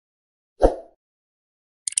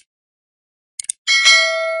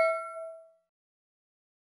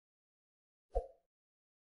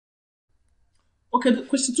Okay, the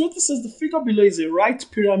question 20 says the figure below is a right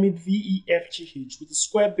pyramid VEFGH with a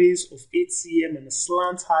square base of 8 cm and a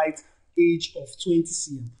slant height edge of 20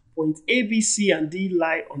 cm. Point A, B, C, and D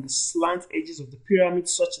lie on the slant edges of the pyramid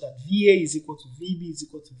such that VA is equal to VB is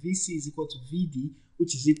equal to VC is equal to VD,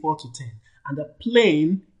 which is equal to 10. And the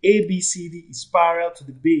plane ABCD is parallel to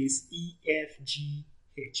the base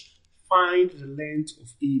EFGH. Find the length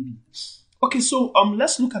of AB. Okay, so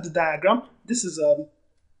let's look at the diagram. This is a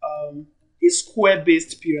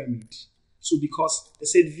square-based pyramid. So because they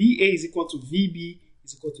said VA is equal to VB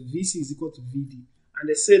is equal to VC is equal to VD, and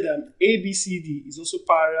they said ABCD is also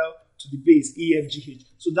parallel to the base EFGH.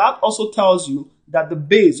 So that also tells you that the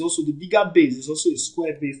base, also the bigger base, is also a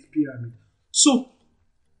square-based pyramid. So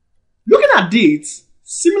looking at this,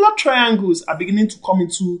 similar triangles are beginning to come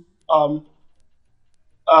into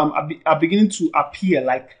are beginning to appear.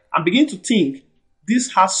 Like I'm beginning to think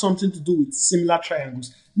this has something to do with similar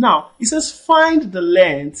triangles. Now, it says find the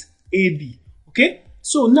length AB. Okay,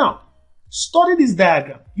 so now study this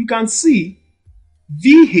diagram. You can see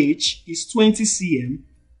VH is 20 cm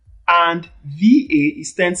and VA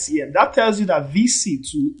is 10 cm. That tells you that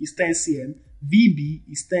VC2 is 10 cm, VB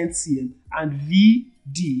is 10 cm, and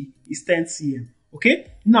VD is 10 cm.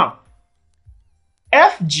 Okay, now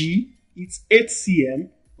FG is 8 cm.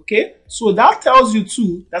 Okay, so that tells you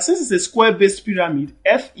too that since it's a square-based pyramid,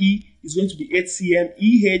 FE is going to be 8 cm,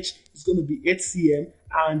 EH is going to be 8 cm,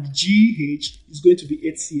 and GH is going to be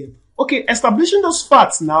 8 cm. Okay, establishing those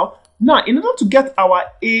facts now. Now, in order to get our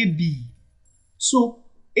AB, so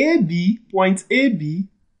AB, point AB,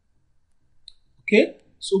 okay,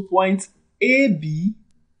 so point AB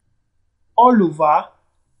all over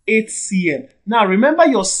 8 cm. Now, remember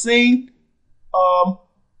you're saying,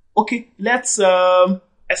 okay, let's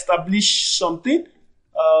establish something.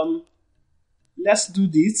 Let's do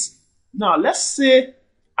this. Now, let's say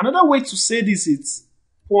another way to say this is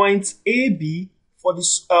point AB for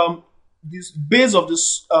this this base of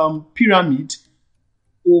this pyramid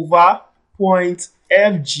over point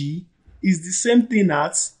FG is the same thing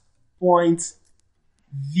as point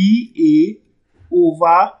VA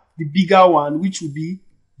over the bigger one, which will be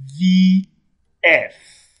VF.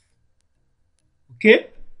 Okay?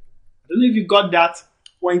 I don't know if you got that.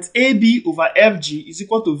 Point AB over FG is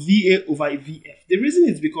equal to VA over VF. The reason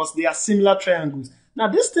is because they are similar triangles. Now,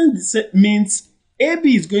 this thing means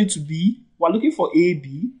AB is going to be, we're looking for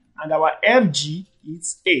AB, and our FG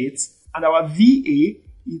is 8, and our VA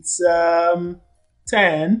it's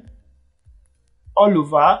 10 all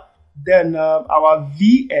over. Then our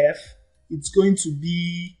VF it's going to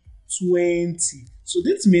be 20. So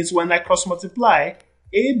this means when I cross multiply,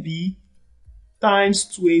 AB times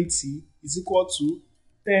 20 is equal to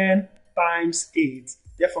 10 times 8.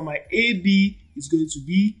 Therefore, my AB is going to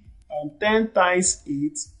be 10 times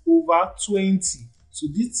 8 over 20. So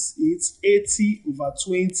this is 80 over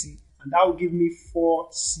 20, and that will give me 4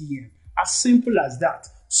 cm. As simple as that.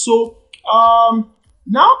 So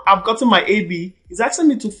now I've gotten my AB. It's asking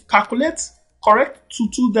me to calculate, correct to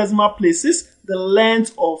 2 decimal places, the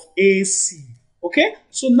length of AC. Okay,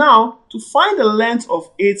 so now to find the length of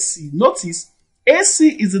AC, notice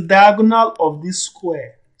AC is the diagonal of this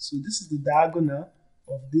square. So this is the diagonal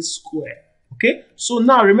of this square. Okay, so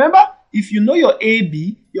now remember, if you know your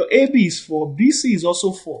AB is 4, BC is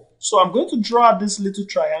also 4. So I'm going to draw this little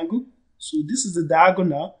triangle. So this is the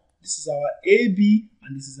diagonal, this is our AB,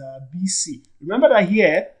 and this is our BC. Remember that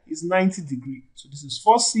here is 90 degrees. So this is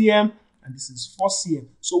 4 cm, and this is 4 cm.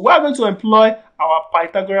 So we're going to employ our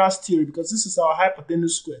Pythagoras theory because this is our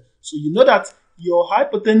hypotenuse square. So you know that your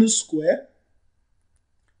hypotenuse square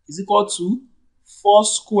is equal to 4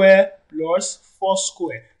 square plus 4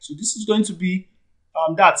 square. So this is going to be,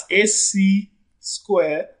 that's AC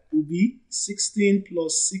square will be 16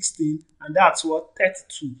 plus 16, and that's what?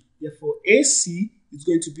 32. Therefore, AC is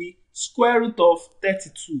going to be square root of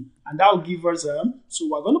 32, and that will give us, so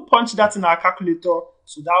we're going to punch that in our calculator.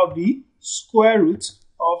 So that will be square root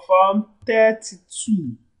of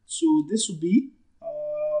 32. So this will be,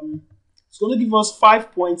 it's going to give us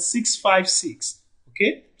 5.656.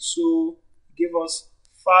 Okay, so give us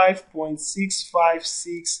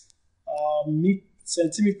 5.656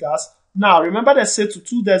 centimeters. Now, remember they said to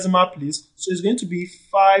 2 decimal place, so it's going to be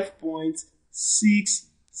 5.66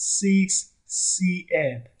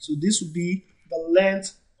 cm. So this will be the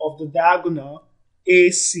length of the diagonal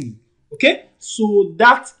AC. Okay, so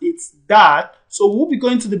that is that. So we'll be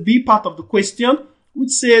going to the B part of the question,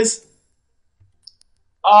 which says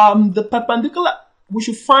the perpendicular. We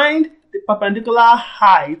should find the perpendicular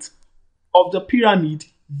height of the pyramid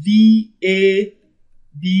VABCD.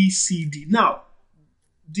 Now,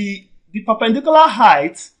 the perpendicular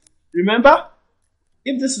height, remember,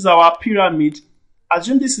 if this is our pyramid,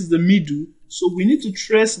 assume this is the middle, so we need to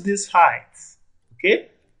trace this height.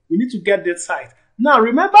 Okay, we need to get this height. Now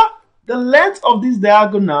remember, the length of this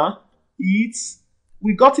diagonal is,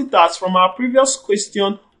 we got it as, from our previous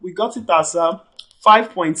question, we got it as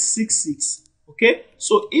 5.66. Okay,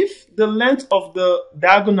 so if the length of the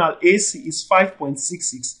diagonal AC is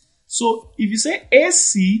 5.66, so if you say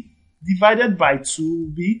AC divided by 2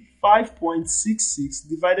 will be 5.66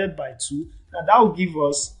 divided by 2. Now that will give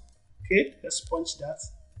us, okay, let's punch that,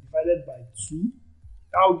 divided by 2.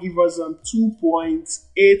 That will give us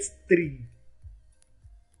 2.83.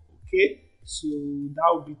 Okay, so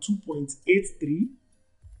that will be 2.83.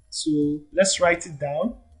 So let's write it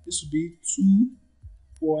down. This will be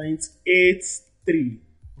 2.83.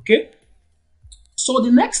 Okay, so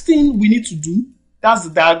the next thing we need to do, that's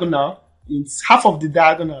the diagonal. It's half of the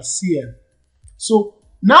diagonal CM. So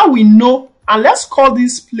now we know, and let's call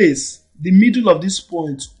this place the middle of this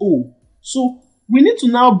point O. So we need to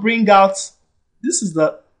now bring out, this is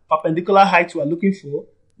the perpendicular height we are looking for.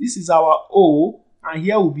 This is our O, and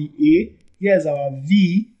here will be A. Here is our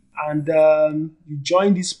V, and you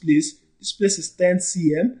join this place. This place is 10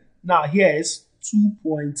 cm. Now here is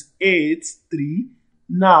 2.83.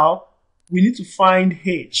 Now we need to find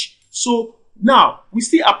H. So now we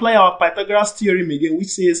still apply our Pythagoras theorem again, which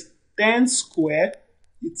says 10 square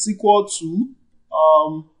is equal to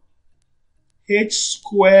H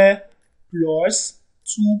square plus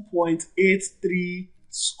 2.83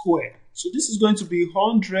 square. So this is going to be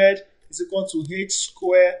 100 is equal to H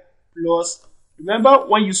square plus, remember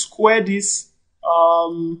when you square this,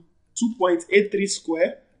 2.83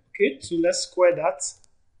 square. Okay, so let's square that.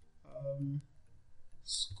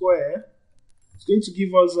 Square, it's going to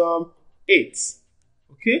give us 8.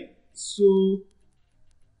 Okay, so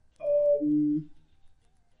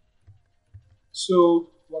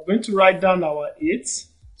we're going to write down our 8.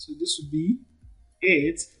 So this will be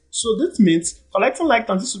 8. So this means, collecting like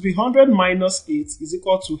terms, this will be 100 minus 8 is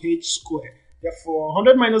equal to H square. Therefore,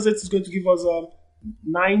 100 minus 8 is going to give us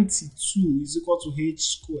 92 is equal to H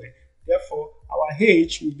square. Therefore, our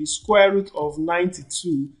H will be square root of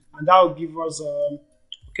 92, and that will give us,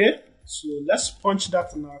 okay, so let's punch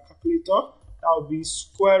that in our calculator. That will be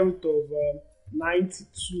square root of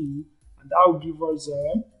 92, and that will give us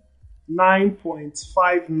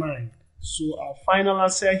 9.59. So our final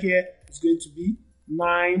answer here is going to be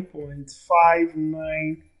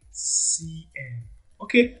 9.59 cm.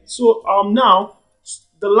 Okay, so now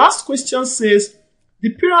the last question says the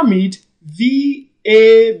pyramid VABCD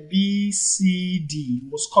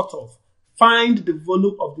was cut off. Find the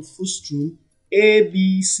volume of the frustum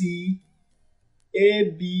ABCDEFGH.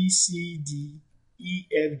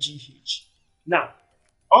 Now,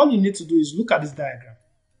 all you need to do is look at this diagram.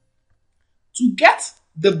 To get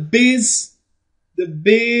the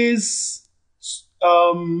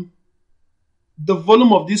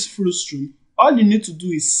volume of this frustum, all you need to do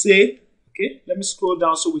is say, okay, let me scroll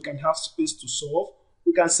down so we can have space to solve.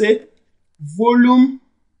 We can say volume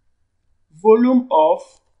of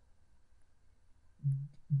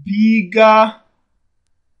bigger,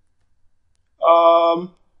 the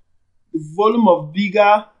volume of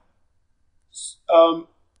bigger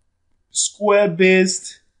square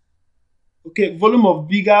based, okay, volume of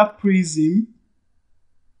bigger prism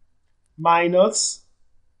minus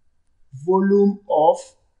volume of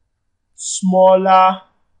smaller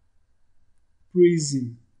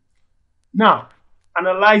prism. Now,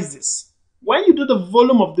 analyze this. When you do the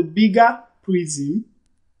volume of the bigger prism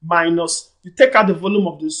minus, you take out the volume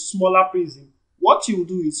of the smaller prism, what you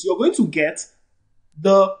do is you're going to get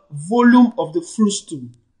the volume of the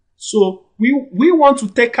frustum. So we want to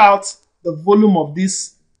take out the volume of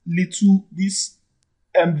this VABCD.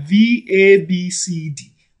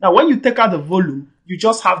 Now, when you take out the volume, you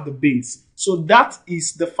just have the base. So that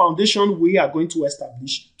is the foundation we are going to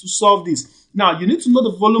establish to solve this. Now, you need to know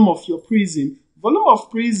the volume of your prism. Volume of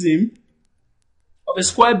prism, of a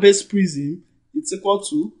square-based prism, it's equal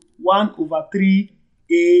to 1 over 3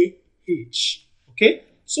 AH. Okay?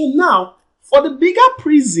 So now, for the bigger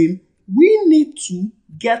prism, we need to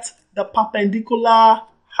get the perpendicular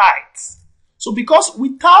height. So because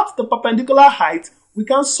without the perpendicular height, we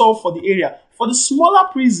can't solve for the area. For the smaller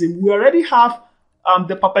prism, we already have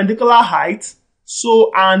the perpendicular height,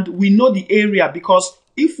 so, and we know the area, because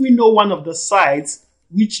if we know one of the sides,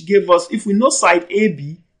 which gave us, if we know side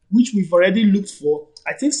AB, which we've already looked for,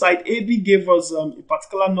 I think side AB gave us a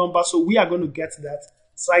particular number, so we are going to get that.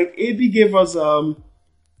 Side AB gave us 4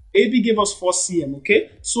 cm,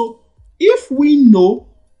 okay? So if we know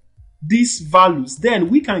these values, then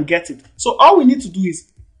we can get it. So all we need to do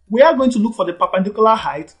is, we are going to look for the perpendicular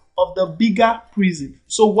height of the bigger prism.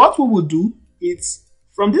 So what we will do is,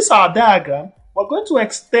 from this our diagram, we're going to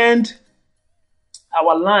extend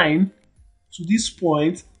our line to this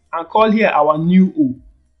point and call here our new O.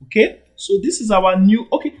 Okay, so this is our new,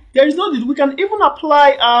 okay, there is no need, we can even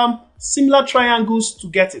apply similar triangles to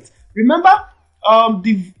get it. Remember,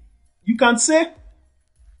 you can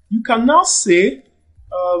now say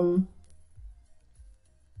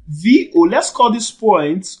VO, let's call this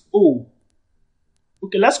point O.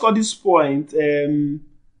 Okay, let's call this point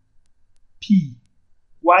P.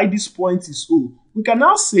 Why this point is O? We can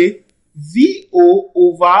now say VO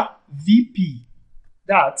over VP.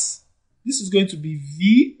 This is going to be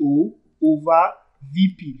VO over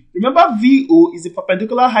VP. Remember, VO is the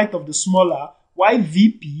perpendicular height of the smaller, while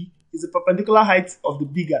VP is the perpendicular height of the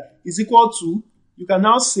bigger. Is equal to, you can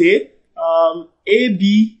now say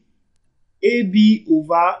AB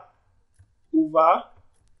over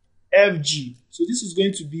FG. So this is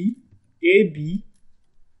going to be AB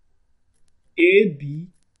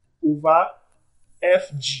over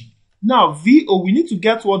FG. Now VO, we need to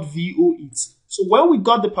get what VO is. So when we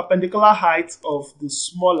got the perpendicular height of the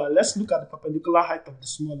smaller, let's look at the perpendicular height of the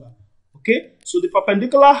smaller. Okay, so the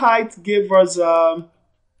perpendicular height gave us, okay,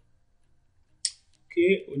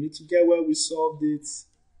 we need to get where we solved it.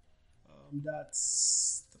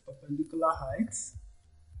 That's the perpendicular height.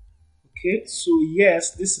 Okay, so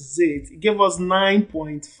yes, this is it. It gave us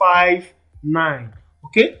 9.59.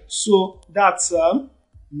 Okay, so that's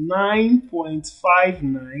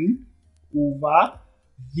 9.59 over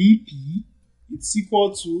VP. It's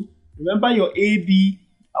equal to, remember your AB,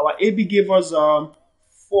 our AB gave us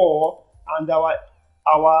 4, and our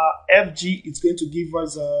FG is going to give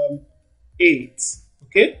us 8.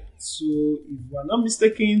 Okay, so if we're not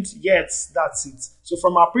mistaken, yes, that's it. So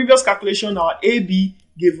from our previous calculation, our AB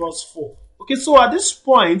gave us 4. Okay, so at this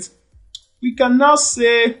point, we can now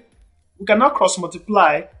say, we can now cross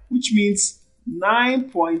multiply, which means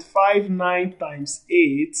 9.59 times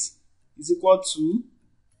 8 is equal to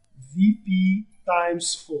VP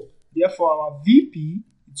times 4. Therefore, our VP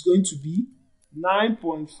is going to be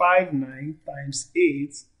 9.59 times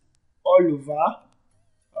 8 all over,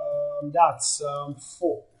 that's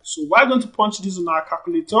 4. So we're going to punch this on our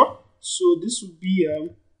calculator. So this would be,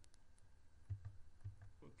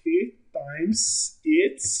 okay, times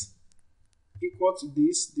 8 equal to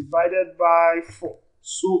this divided by 4.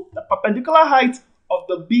 So the perpendicular height of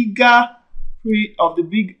the bigger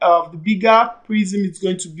prism is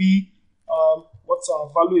going to be, what's our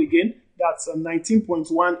value again? That's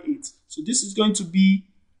 19.18. So this is going to be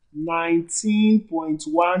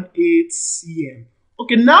 19.18 cm.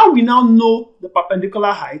 Okay, now we now know the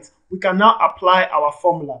perpendicular height. We can now apply our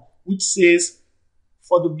formula, which says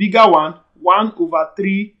for the bigger one, 1 over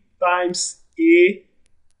 3 times A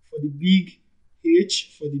for the big,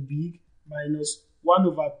 H for the big, minus 1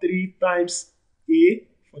 over 3 times A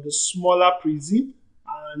for the smaller prism,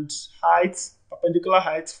 and perpendicular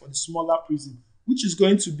height for the smaller prism, which is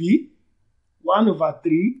going to be 1 over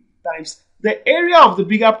 3 times the area of the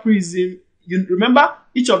bigger prism. You remember,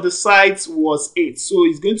 each of the sides was 8, so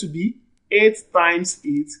it's going to be 8 times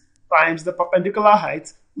 8 times the perpendicular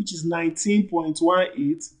height, which is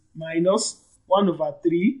 19.18, minus 1 over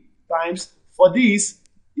 3 times, for this,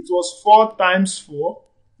 it was 4 times 4,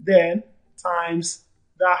 then times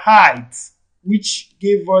the height, which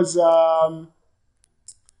gave us, the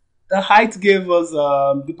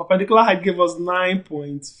perpendicular height gave us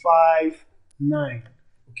 9.59.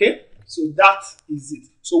 Okay, so that is it.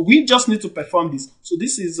 So we just need to perform this. So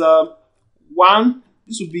this is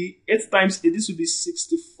this would be 8 times 8, this would be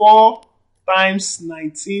 64 times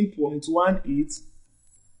 19.18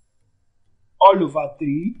 all over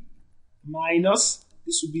 3, minus,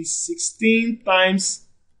 this would be 16 times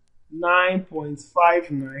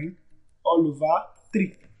 9.59 all over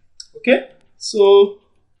 3. Okay, so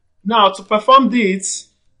now to perform this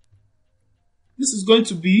is going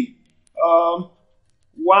to be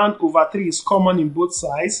 1 over 3 is common in both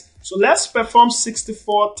sides. So let's perform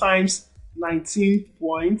 64 times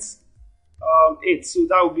 19.8. So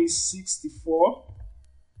that will be 64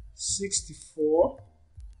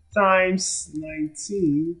 times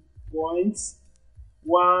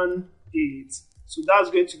 19.18. So that's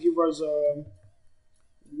going to give us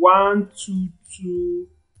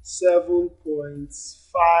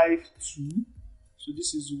 1227.52. So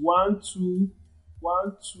this is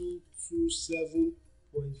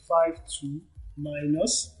 1227.52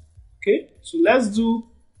 minus. Okay, so let's do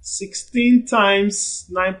 16 times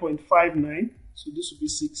 9.59. So this will be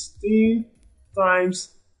 16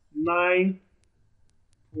 times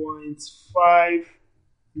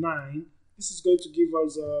 9.59. this is going to give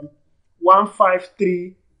us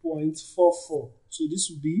 153.44. So this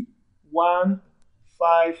will be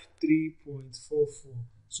 153.44.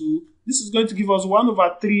 So this is going to give us 1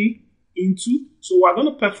 over 3 into, so we're going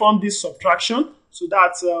to perform this subtraction. So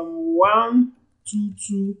that's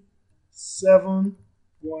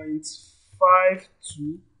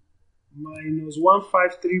 1227.52 minus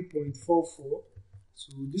 153.44.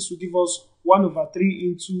 So this will give us 1 over 3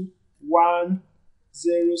 into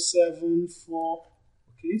 1074.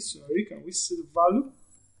 Okay, sorry, can we see the value?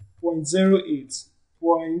 0.08.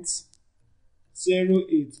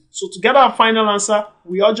 0.08. So to get our final answer,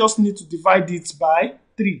 we all just need to divide it by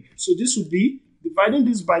 3. So this will be, dividing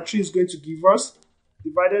this by 3 is going to give us,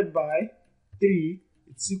 divided by 3,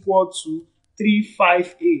 it's equal to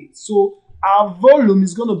 358. So our volume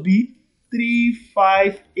is going to be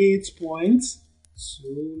 358 points. So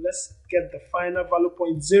let's get the final value,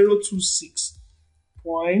 0.026.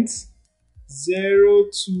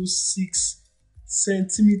 0.026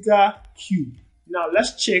 centimeter cube. Now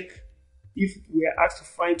let's check if we are asked to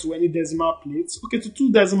find to any decimal place. Okay, to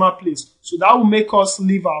 2 decimal places. So that will make us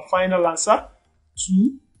leave our final answer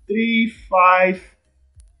to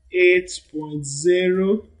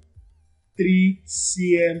 358.03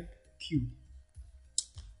 cm cube.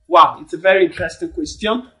 Wow, it's a very interesting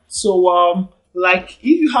question. So like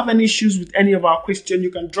if you have any issues with any of our questions, you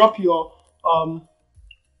can drop your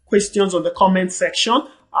questions on the comment section.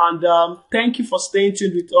 And thank you for staying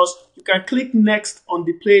tuned with us. You can click next on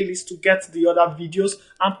the playlist to get the other videos.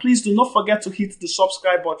 And please do not forget to hit the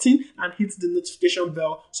subscribe button and hit the notification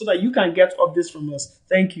bell so that you can get updates from us.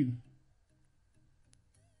 Thank you.